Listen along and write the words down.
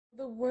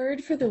The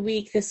word for the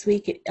week this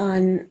week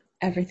on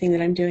everything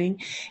that I'm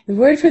doing, the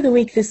word for the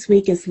week this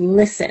week is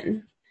listen.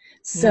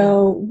 Mm.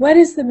 So what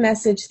is the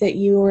message that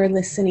you are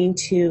listening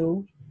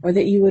to or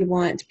that you would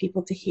want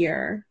people to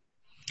hear?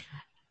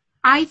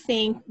 I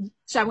think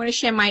so. I'm going to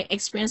share my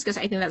experience because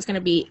I think that's going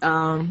to be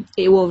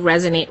it will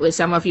resonate with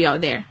some of you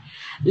out there.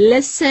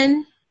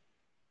 Listen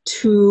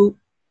to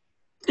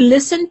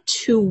listen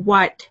to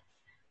what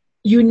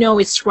you know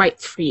is right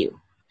for you.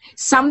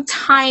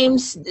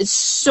 Sometimes it's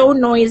so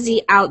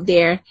noisy out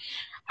there.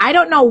 I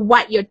don't know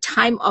what your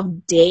time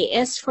of day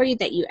is for you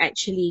that you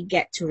actually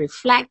get to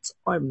reflect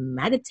or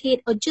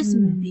meditate or just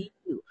be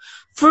you.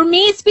 For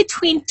me, it's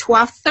between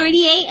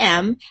 12:30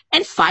 a.m.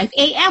 and 5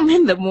 a.m.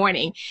 in the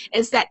morning.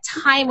 It's that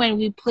time when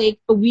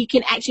we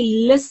can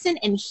actually listen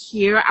and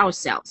hear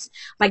ourselves.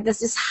 Like there's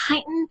this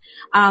heightened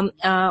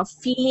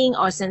feeling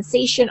or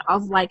sensation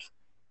of like,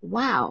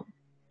 wow,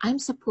 I'm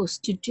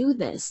supposed to do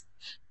this.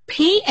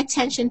 Pay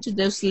attention to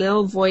those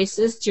little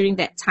voices during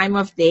that time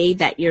of day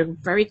that you're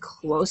very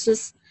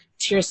closest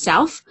to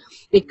yourself,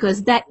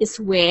 because that is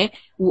where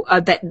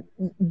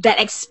that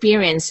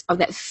experience of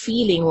that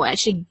feeling will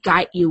actually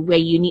guide you where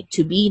you need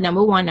to be.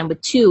 Number one. Number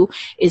two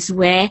is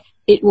where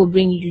it will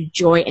bring you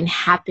joy and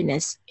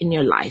happiness in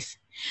your life,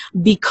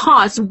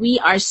 because we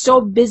are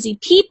so busy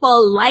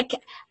people, like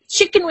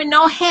chicken with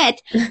no head.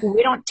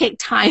 We don't take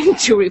time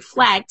to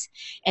reflect.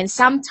 And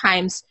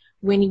sometimes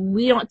when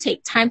we don't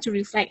take time to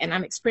reflect, and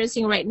I'm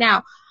experiencing right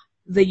now,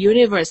 the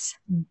universe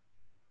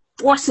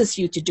forces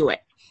you to do it.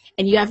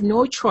 And you have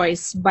no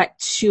choice but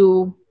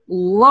to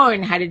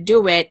learn how to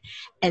do it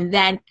and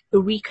then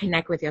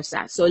reconnect with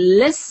yourself. So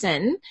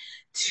listen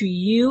to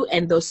you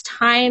and those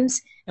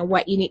times and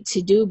what you need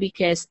to do,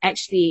 because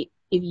actually,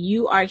 if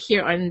you are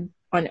here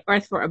on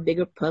earth for a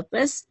bigger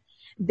purpose,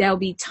 there'll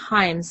be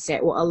times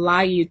that will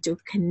allow you to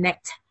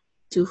connect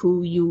to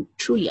who you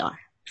truly are.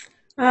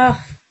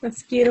 Oh,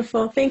 that's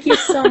beautiful. Thank you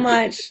so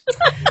much.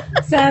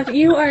 Seth,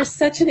 you are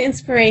such an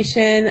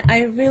inspiration.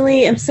 I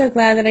really am so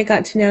glad that I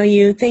got to know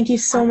you. Thank you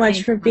so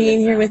much for being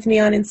here with me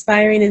on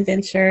Inspiring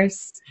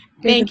Adventures.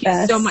 You're Thank the you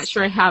best. so much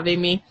for having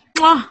me.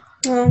 Mwah.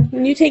 Well,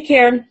 you take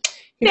care.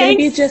 You're going to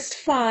be just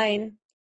fine.